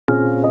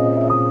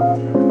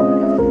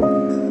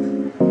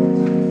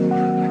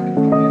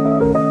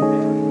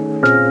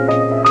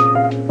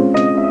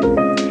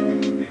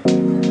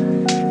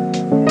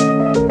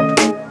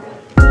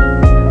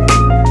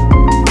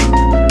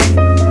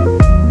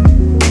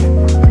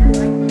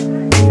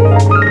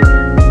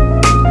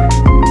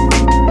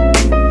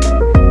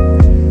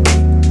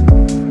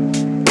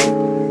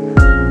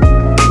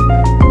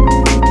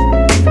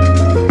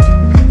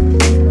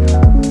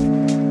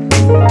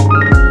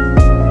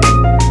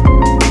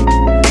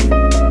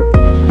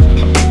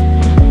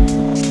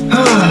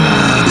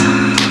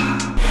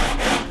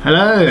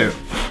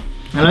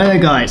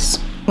Hello guys,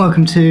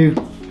 welcome to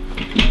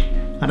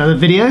another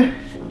video.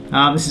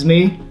 This is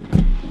me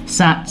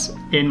sat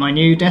in my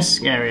new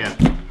desk area.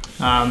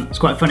 It's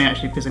quite funny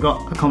actually because I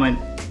got a comment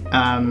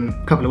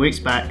a couple of weeks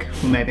back,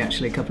 or maybe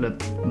actually a couple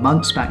of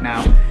months back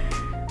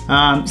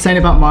now, saying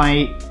about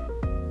my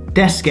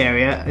desk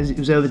area. It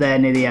was over there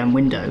near the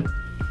window,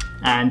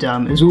 and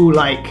it was all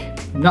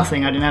like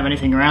nothing. I didn't have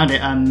anything around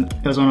it.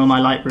 It was one of my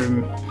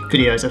Lightroom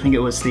videos. I think it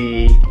was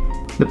the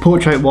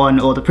portrait one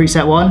or the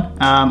preset one,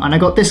 and I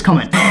got this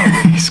comment.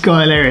 It's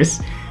quite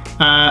hilarious.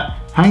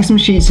 Hang some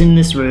sheets in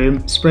this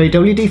room, spray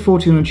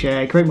WD-40 on a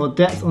chair, create more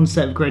depth on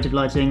set of creative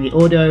lighting. The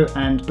audio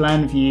and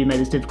bland view made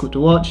this difficult to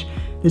watch.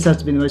 This has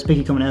to be the most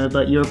picky comment ever,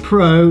 but you're a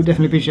pro.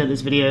 Definitely appreciate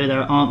this video.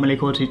 There aren't many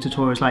quality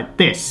tutorials like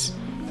this.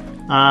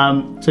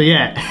 So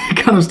yeah,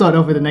 kind of started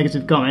off with a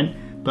negative comment,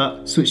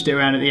 but switched it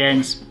around at the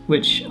end,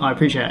 which I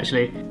appreciate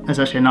actually. That's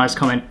actually a nice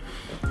comment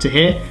to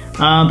hear.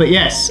 But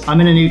yes,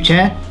 I'm in a new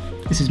chair.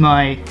 This is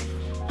my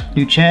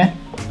new chair,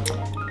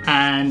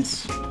 and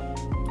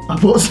I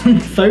bought some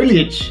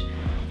foliage.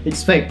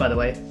 It's fake, by the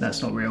way.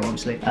 That's not real,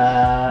 obviously.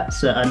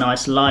 So a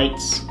nice light,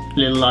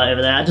 little light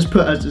over there. I just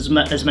put as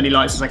many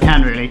lights as I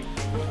can, really,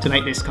 to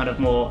make this kind of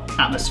more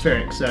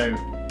atmospheric. So,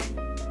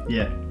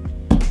 yeah,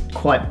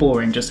 quite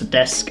boring. Just a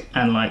desk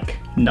and like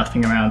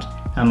nothing around.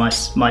 And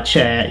my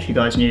chair, if you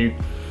guys knew,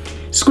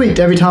 squeaked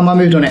every time I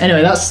moved on it.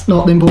 Anyway, that's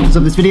not the importance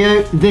of this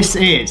video. This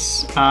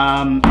is,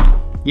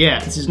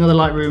 yeah, this is another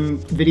Lightroom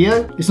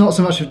video. It's not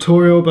so much a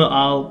tutorial, but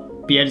I'll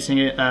be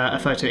editing a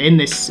photo in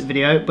this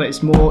video, but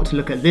it's more to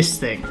look at this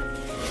thing.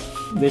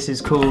 This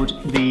is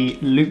called the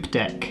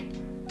Loupedeck.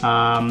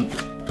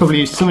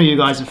 Probably some of you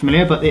guys are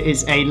familiar, but it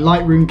is a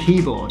Lightroom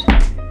keyboard,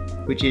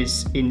 which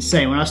is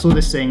insane. When I saw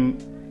this thing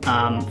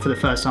for the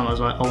first time, I was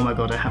like, oh my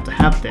god, I have to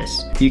have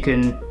this. You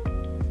can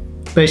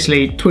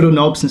basically twiddle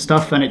knobs and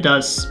stuff, and it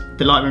does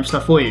the Lightroom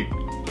stuff for you,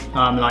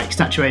 like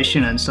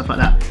saturation and stuff like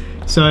that.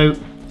 So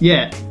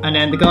yeah, and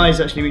then the guys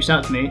actually reached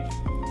out to me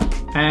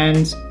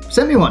and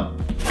sent me one.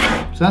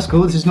 So that's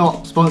cool. This is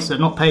not sponsored,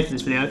 not paid for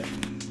this video.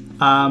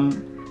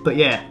 But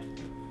yeah,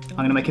 I'm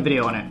gonna make a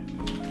video on it.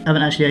 I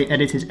haven't actually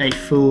edited a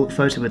full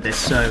photo with this,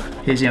 so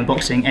here's the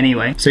unboxing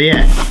anyway. So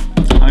yeah,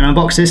 I'm gonna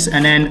unbox this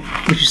and then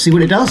we should see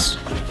what it does.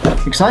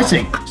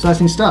 Exciting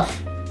stuff.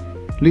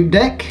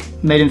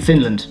 Loupedeck, made in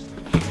Finland.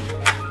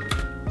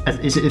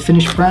 Is it a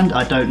Finnish brand?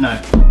 I don't know.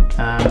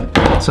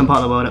 Some part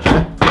of the world up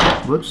there.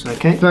 Whoops,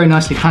 okay. Very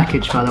nicely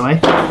packaged, by the way.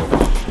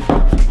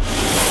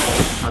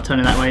 I'll turn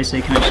it that way so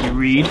you can actually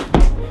read.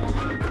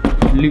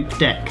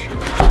 Loupedeck.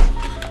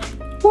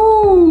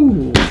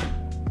 Woo!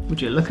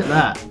 Would you look at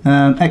that?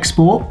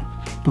 Export,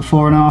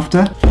 before and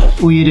after.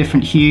 All your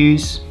different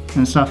hues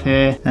and stuff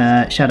here.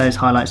 Shadows,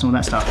 highlights, and all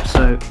that stuff.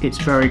 So it's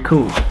very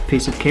cool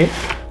piece of kit.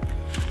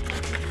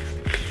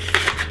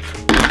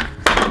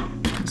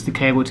 It's the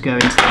cable to go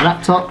into the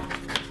laptop.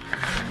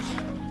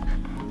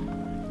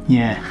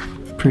 Yeah.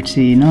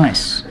 Pretty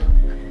nice.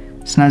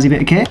 Snazzy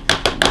bit of kit.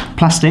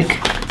 Plastic.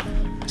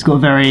 It's got a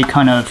very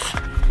kind of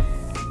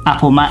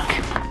Apple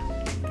Mac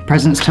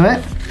presence to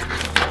it.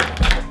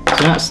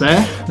 So that's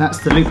there. That's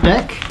the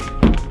Loupedeck.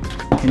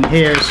 In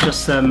here is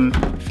just some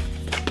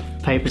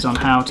papers on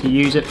how to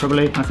use it,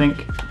 probably, I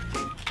think.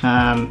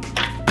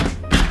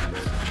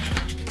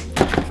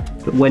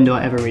 But when do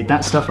I ever read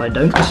that stuff? I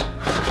don't.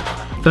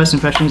 First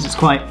impressions, it's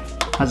quite,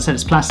 as I said,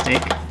 it's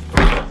plastic,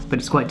 but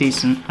it's quite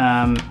decent.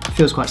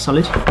 Feels quite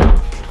solid.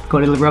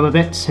 Got little rubber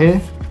bits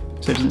here,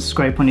 so it doesn't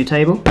scrape on your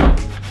table.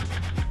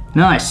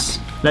 Nice.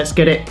 Let's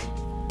get it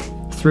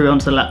through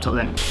onto the laptop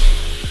then.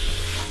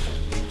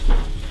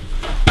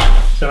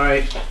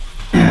 Sorry,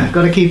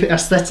 got to keep it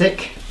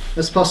aesthetic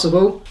as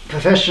possible.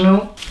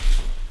 Professional.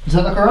 Does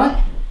that look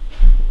alright?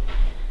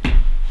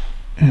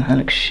 Oh, that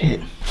looks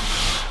shit.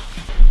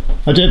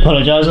 I do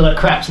apologise, all that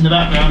crap's in the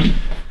background,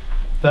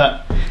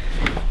 but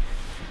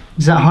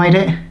does that hide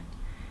it?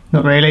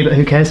 Not really, but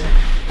who cares?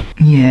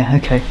 Yeah,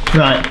 okay,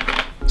 right.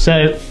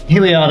 So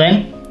here we are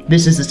then.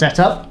 This is the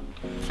setup.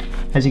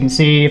 As you can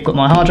see, I've got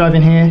my hard drive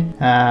in here,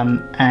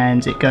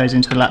 and it goes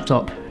into the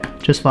laptop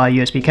just via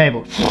USB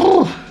cable.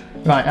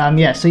 Right,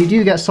 yeah, so you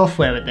do get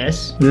software with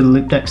this, little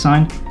Loupedeck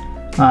sign.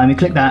 You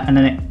click that, and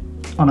then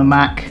it, on a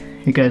Mac,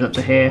 it goes up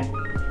to here.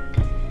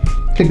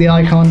 Click the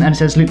icon, and it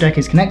says Loupedeck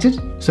is connected.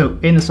 So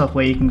in the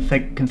software, you can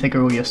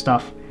configure all your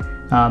stuff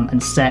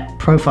and set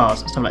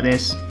profiles and stuff like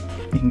this.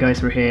 You can go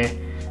through here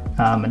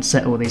and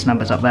set all these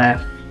numbers up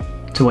there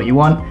to what you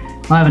want.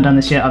 I haven't done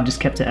this yet, I've just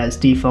kept it as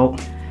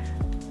default.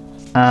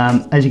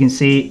 As you can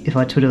see, if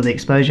I twiddle the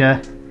exposure,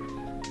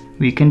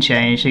 we can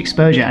change the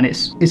exposure, and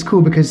it's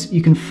cool because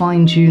you can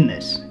fine tune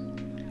this.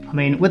 I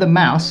mean, with a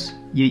mouse,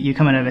 you're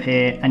coming over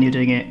here and you're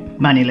doing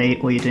it manually,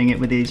 or you're doing it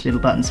with these little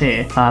buttons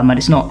here, and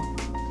it's not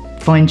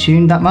fine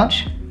tuned that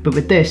much, but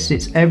with this,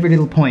 it's every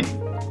little point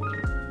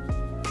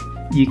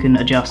you can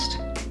adjust,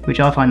 which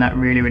I find that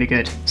really, really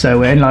good. So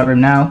we're in Lightroom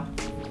now,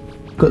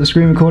 got the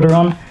screen recorder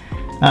on.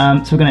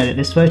 So we're going to edit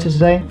this photo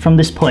today. From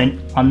this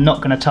point, I'm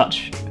not going to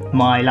touch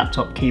my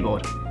laptop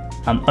keyboard.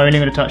 I'm only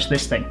going to touch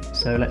this thing.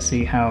 So let's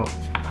see how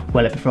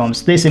well it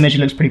performs. This image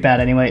looks pretty bad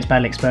anyway, it's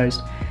badly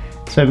exposed.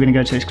 So we're going to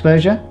go to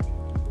exposure,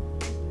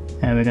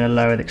 and we're going to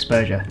lower the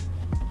exposure.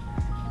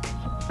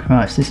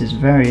 Christ, this is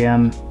very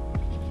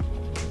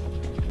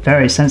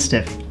very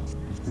sensitive,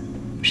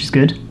 which is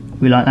good.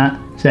 We like that.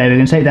 So we're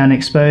going to take down the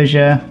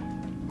exposure,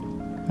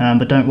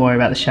 but don't worry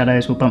about the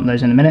shadows, we'll bump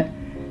those in a minute.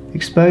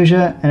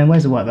 Exposure, and then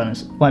where's the white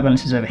balance? White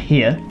balance is over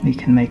here. We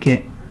can make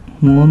it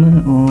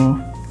warmer or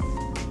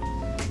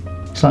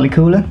slightly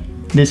cooler.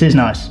 This is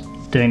nice,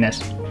 doing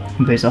this.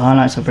 Boost the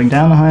highlights, I'll bring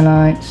down the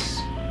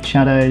highlights.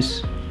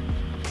 Shadows,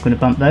 I'm going to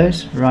bump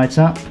those right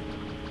up.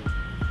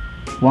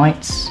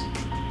 Whites,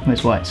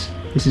 where's whites?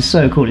 This is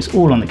so cool, it's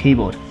all on the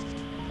keyboard.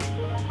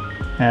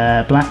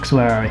 Blacks,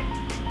 where are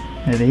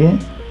we? Over here.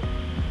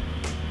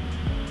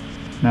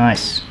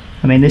 Nice.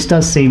 I mean, this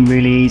does seem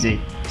really easy.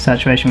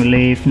 Saturation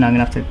relief. Now I'm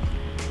going to have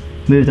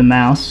to move the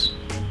mouse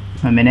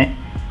a minute.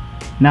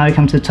 Now we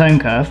come to the tone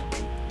curve.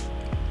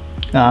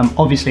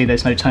 Obviously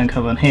there's no tone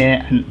curve on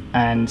here,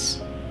 and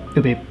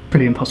it'll be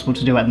pretty impossible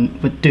to do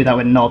that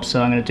with knobs,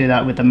 so I'm going to do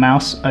that with the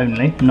mouse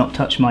only, not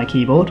touch my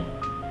keyboard.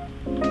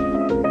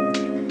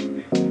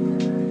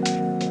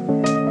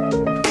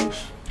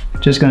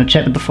 Just going to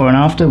check the before and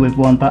after with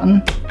one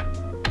button.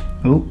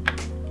 Ooh.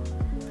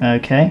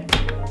 Okay.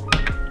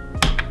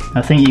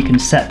 I think you can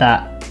set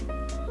that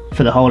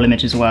for the whole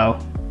image as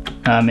well,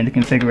 in the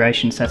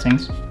configuration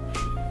settings.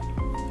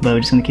 But we're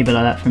just going to keep it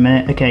like that for a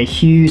minute. Okay,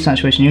 hue,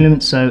 saturation,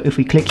 elements. So if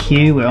we click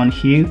hue, we're on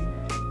hue.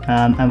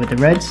 And with the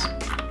reds,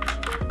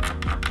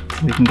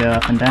 we can go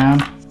up and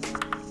down.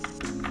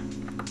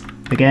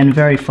 Again,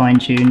 very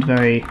fine-tuned,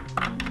 very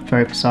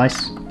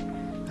precise.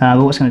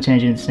 But what's going to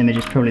change in this image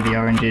is probably the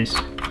oranges.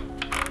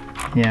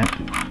 Yeah.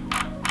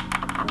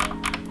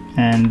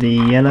 And the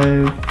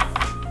yellow.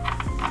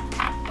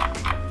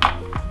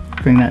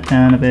 Bring that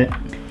down a bit.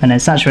 And then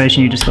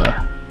saturation, you just got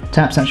to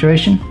tap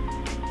saturation.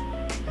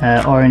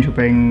 Orange will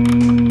bring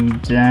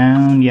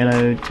down,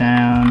 yellow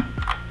down.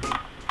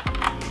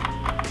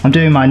 I'm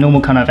doing my normal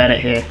kind of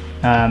edit here.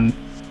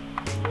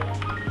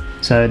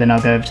 So then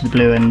I'll go over to the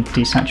blue and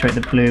desaturate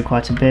the blue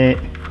quite a bit.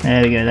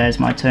 There we go, there's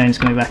my tones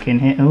coming back in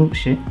here. Oh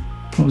shit,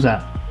 what was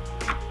that?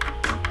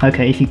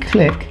 Okay, if you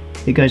click,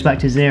 it goes back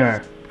to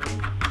 0.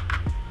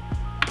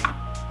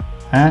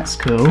 That's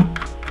cool.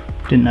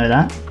 Didn't know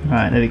that.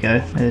 Right, there we go.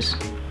 There's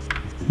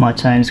my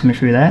tones coming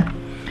through there.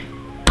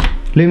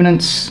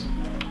 Luminance.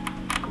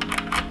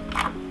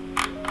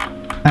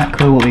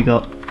 Aqua, what we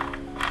got?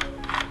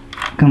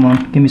 Come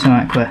on, give me some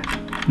aqua.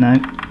 No.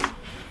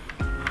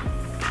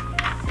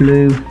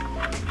 Blue.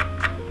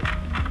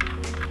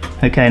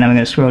 Okay, now I'm going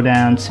to scroll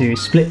down to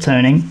split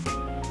toning.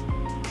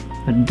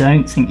 I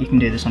don't think you can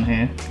do this on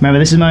here. Remember,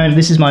 this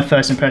is my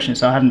first impression,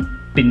 so I haven't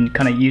been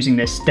kind of using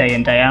this day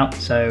in, day out,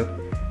 so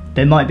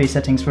there might be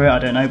settings for it, I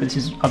don't know, but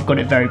I've got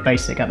it very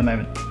basic at the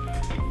moment.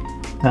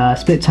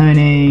 Split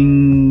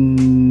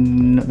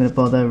toning, not going to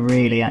bother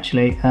really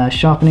actually.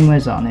 Sharpening,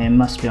 where's that on here?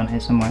 Must be on here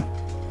somewhere.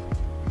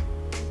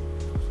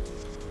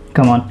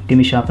 Come on, give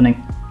me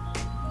sharpening.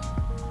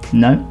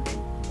 No.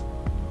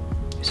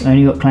 It's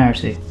only got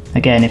clarity.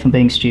 Again, if I'm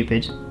being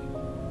stupid,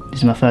 this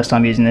is my first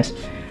time using this.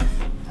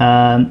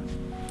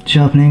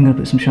 Sharpening, gotta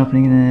put some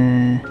sharpening in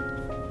there.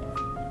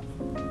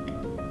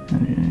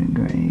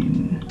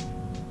 Grain.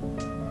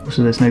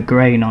 Also, there's no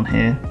grain on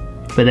here,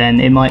 but then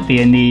it might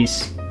be in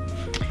these.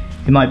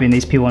 It might be in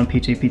these P1,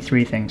 P2,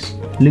 P3 things.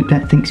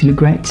 Loupedeck thinks you look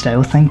great today.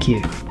 Well, thank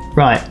you.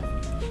 Right.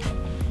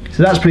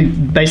 So that's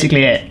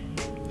basically it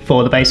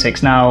for the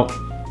basics. Now,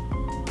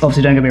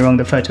 obviously, don't get me wrong.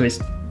 The photo is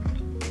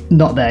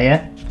not there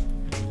yet.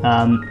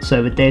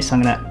 So with this,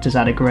 I'm gonna just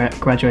add a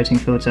graduating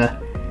filter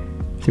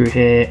through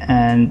here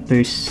and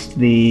boost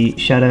the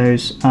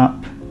shadows up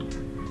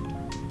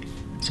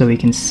so we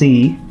can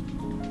see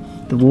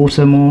the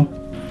water more.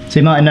 So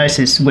you might have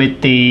noticed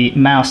with the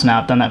mouse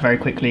now, I've done that very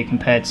quickly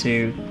compared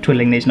to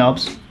twiddling these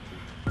knobs.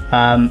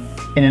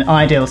 In an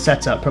ideal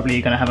setup, probably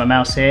you're going to have a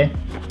mouse here,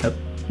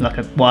 like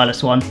a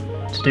wireless one,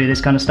 to do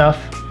this kind of stuff,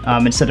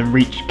 instead of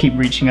keep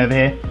reaching over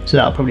here. So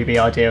that'll probably be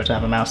ideal to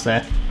have a mouse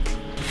there.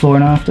 Before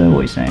and after, what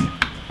are you saying?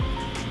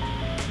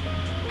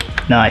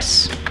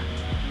 Nice.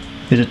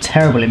 It was a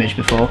terrible image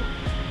before.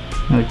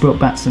 We brought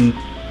back some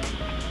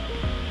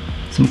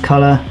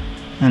colour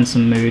and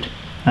some mood.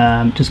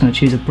 Just going to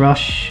choose a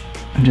brush.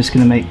 I'm just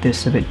going to make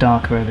this a bit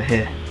darker over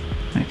here.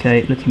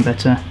 Okay, looking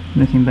better,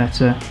 looking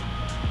better.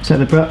 So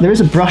there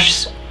is a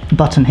brush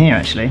button here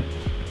actually.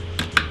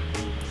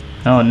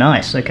 Oh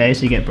nice, okay,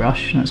 so you get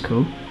brush, that's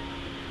cool.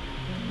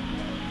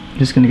 I'm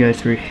just going to go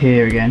through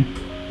here again.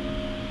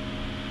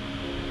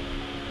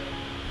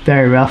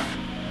 Very rough,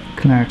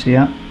 clarity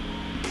up.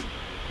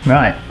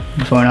 Right,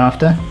 before and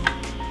after.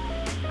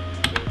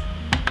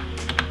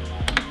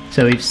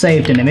 So we've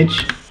saved an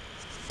image.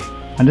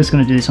 I'm just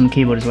going to do this on the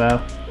keyboard as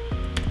well.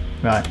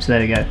 Right, so there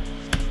we go.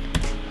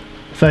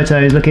 Photo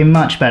is looking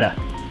much better.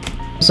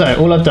 So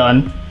all I've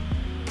done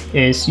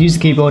is use the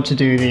keyboard to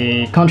do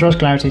the contrast,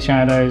 clarity,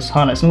 shadows,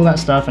 highlights and all that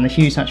stuff, and the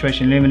hue,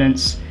 saturation,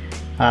 luminance.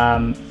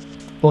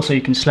 Also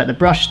you can select the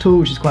brush tool,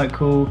 which is quite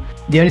cool.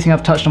 The only thing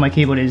I've touched on my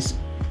keyboard is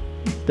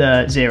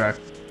the 0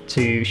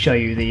 to show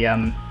you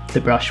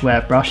the brush where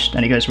I've brushed,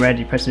 and it goes red.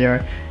 You press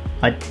 0.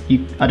 I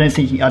don't know if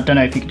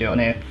you can do it on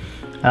here,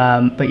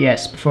 but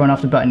yes, before and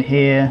after button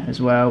here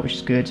as well, which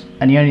is good.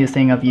 And the only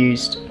thing I've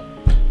used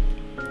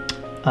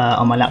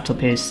on my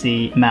laptop is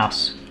the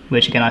mouse,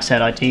 which again I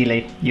said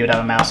ideally you would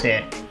have a mouse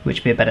here, which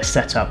would be a better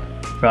setup,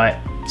 right?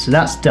 So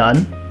that's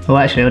done. Oh,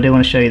 actually, I do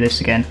want to show you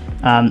this again.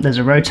 There's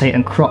a rotate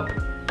and crop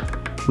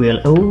wheel.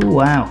 Oh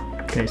wow.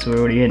 Okay, so we're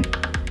already in.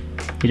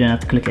 You don't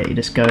have to click it, you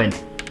just go in.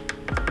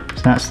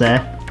 So that's there.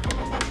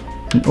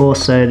 And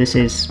also this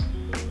is,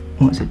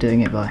 what's it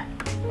doing it by?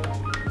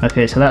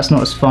 Okay, so that's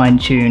not as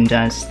fine-tuned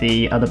as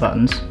the other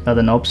buttons,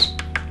 other knobs.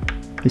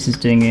 This is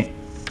doing it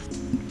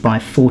by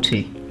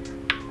 40,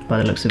 by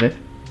the looks of it.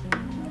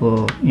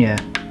 Or, yeah.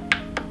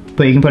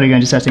 But you can probably go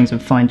into settings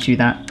and fine-tune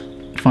that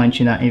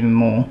even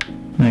more.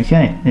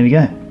 Okay, there we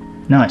go.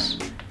 Nice.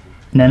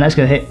 And then let's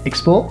go hit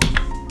export.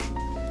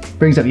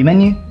 Brings up your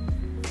menu.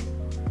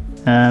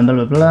 Blah,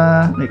 blah,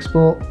 blah,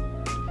 export.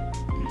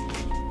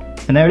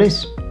 And there it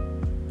is.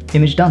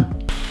 Image done.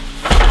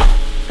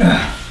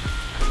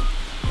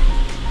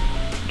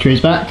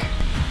 Tree's back.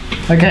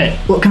 Okay,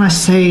 what can I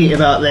say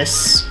about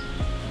this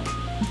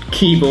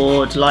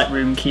keyboard,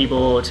 Lightroom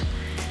keyboard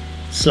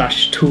 /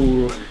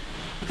 tool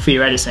for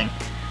your editing?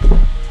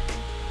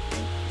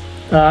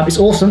 It's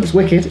awesome, it's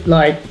wicked.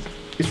 Like,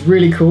 it's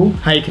really cool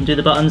how you can do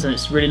the buttons, and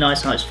it's really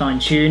nice how it's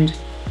fine-tuned.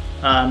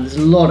 There's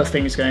a lot of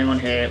things going on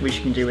here which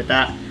you can do with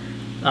that.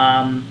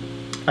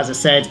 As I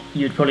said,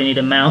 you'd probably need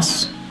a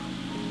mouse,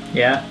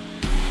 yeah,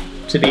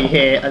 to be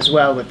here as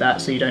well with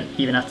that, so you don't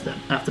even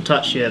have to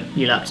touch your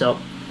laptop.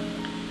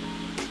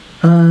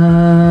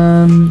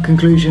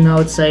 Conclusion, I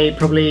would say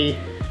probably,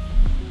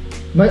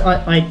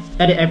 I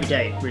edit every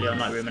day really on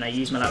Lightroom, and I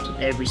use my laptop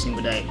every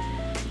single day,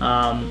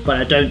 but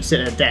I don't sit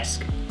at a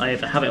desk. I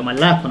either have it on my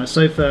lap on a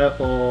sofa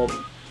or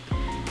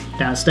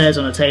downstairs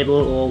on a table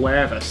or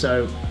wherever,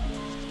 so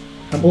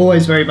I'm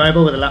always very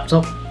mobile with a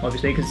laptop,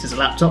 obviously, because this is a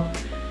laptop.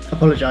 I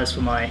apologise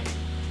for my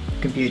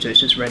computer, it's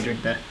just rendering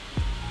the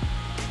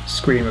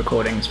screen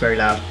recording, it's very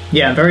loud.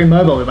 Yeah, I'm very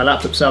mobile with my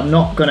laptop, so I'm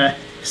not gonna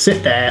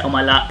sit there on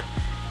my lap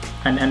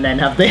and then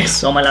have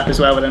this on my lap as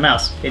well with a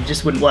mouse. It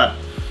just wouldn't work.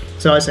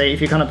 So I say,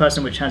 if you're the kind of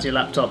person which has your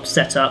laptop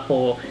set up,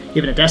 or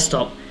even a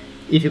desktop,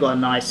 if you've got a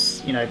nice,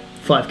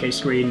 5K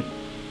screen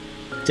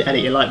to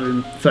edit your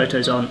Lightroom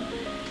photos on,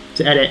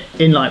 to edit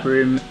in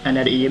Lightroom and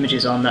edit your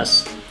images on,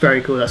 that's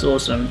very cool, that's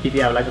awesome. If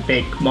you have like a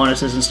big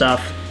monitors and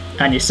stuff,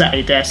 and you're sat at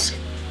your desk,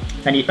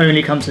 and you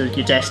only come to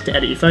your desk to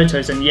edit your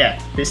photos, then yeah,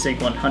 this thing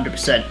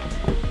 100%.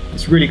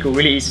 It's really cool,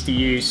 really easy to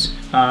use.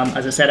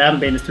 As I said, I haven't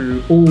been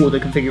through all the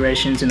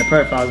configurations in the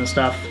profiles and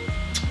stuff.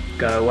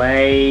 Go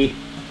away.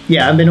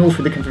 Yeah, I haven't been all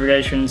through the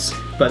configurations,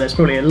 but there's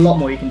probably a lot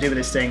more you can do with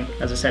this thing.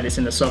 As I said, it's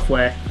in the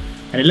software,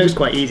 and it looks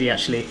quite easy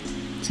actually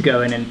to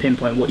go in and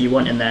pinpoint what you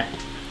want in there.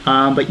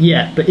 But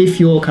if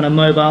you're kind of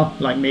mobile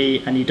like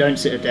me and you don't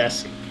sit at a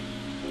desk,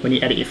 when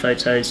you edit your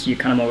photos, you're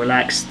kind of more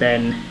relaxed,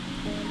 then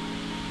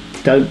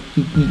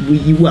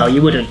you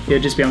wouldn't. It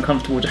would just be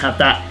uncomfortable to have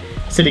that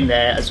sitting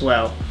there as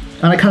well.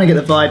 And I kind of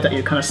get the vibe that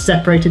you're kind of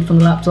separated from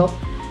the laptop,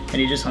 and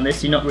you're just on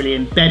this, you're not really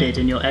embedded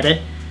in your edit.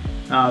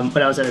 When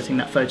I was editing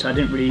that photo, I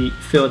didn't really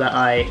feel that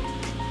I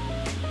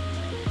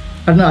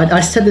don't know, I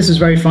said this was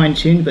very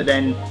fine-tuned, but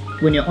then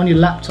when you're on your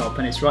laptop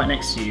and it's right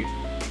next to you,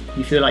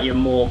 you feel like you're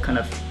more kind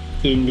of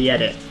in the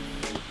edit,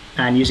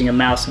 and using a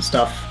mouse and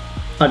stuff,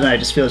 I don't know, it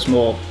just feels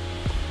more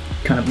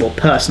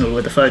personal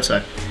with the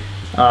photo.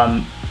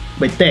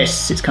 With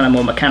this, it's kind of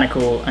more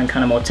mechanical and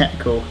kind of more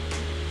technical,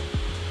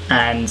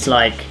 and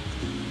like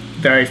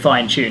very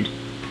fine-tuned.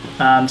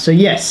 So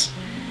yes,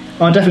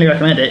 I'll definitely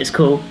recommend it. It's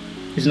cool.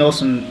 It's an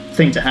awesome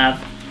thing to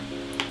have.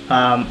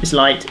 It's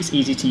light, it's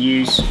easy to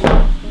use,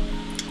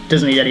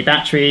 doesn't need any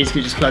batteries,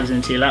 it just plugs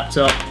into your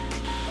laptop.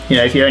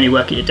 If you only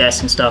work at your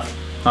desk and stuff,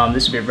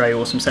 this would be a very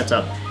awesome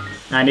setup.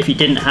 And if you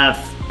didn't have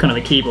kind of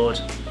a keyboard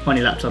on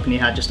your laptop and you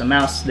had just a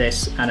mouse,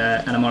 this, and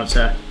a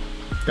monitor,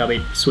 that'd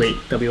be sweet,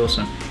 that'd be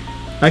awesome.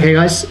 Okay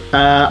guys,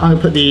 I'm gonna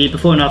put the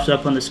before and after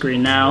up on the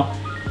screen now.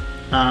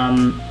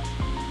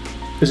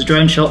 There's a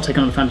drone shot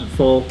taken on the Phantom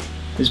 4.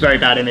 It's a very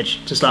bad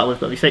image to start with,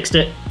 but we fixed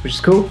it, which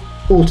is cool.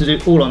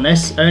 All on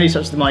this. I only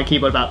touched my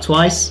keyboard about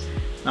twice.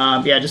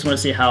 I just want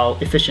to see how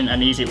efficient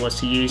and easy it was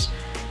to use.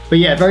 But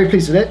yeah, very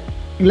pleased with it.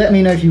 Let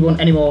me know if you want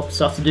any more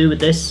stuff to do with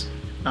this,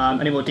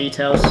 any more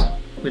details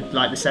with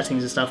like the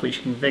settings and stuff which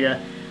you can configure.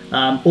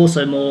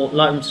 Also more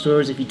Lightroom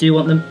tutorials if you do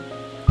want them.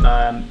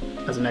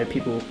 As I know,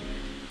 people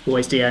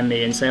always DM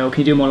me and say, oh,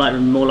 can you do more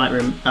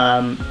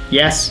Lightroom,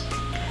 yes.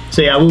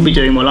 So yeah, I will be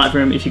doing more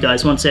Lightroom if you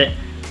guys want it.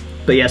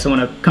 But yes, I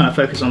want to kind of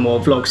focus on more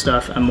vlog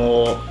stuff and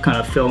more kind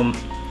of film,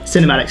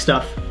 cinematic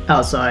stuff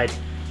outside.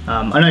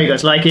 I know you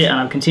guys like it, and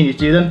I'll continue to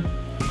do them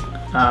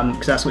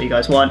because that's what you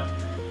guys want.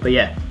 But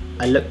yeah,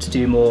 I look to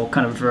do more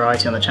kind of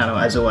variety on the channel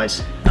as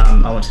always.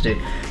 I want to do.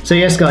 So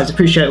yes guys,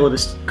 appreciate all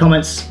the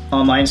comments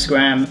on my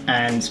Instagram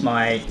and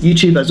my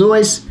YouTube as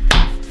always.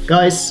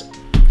 Guys,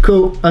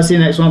 cool, I'll see you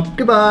in the next one.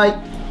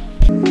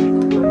 Goodbye.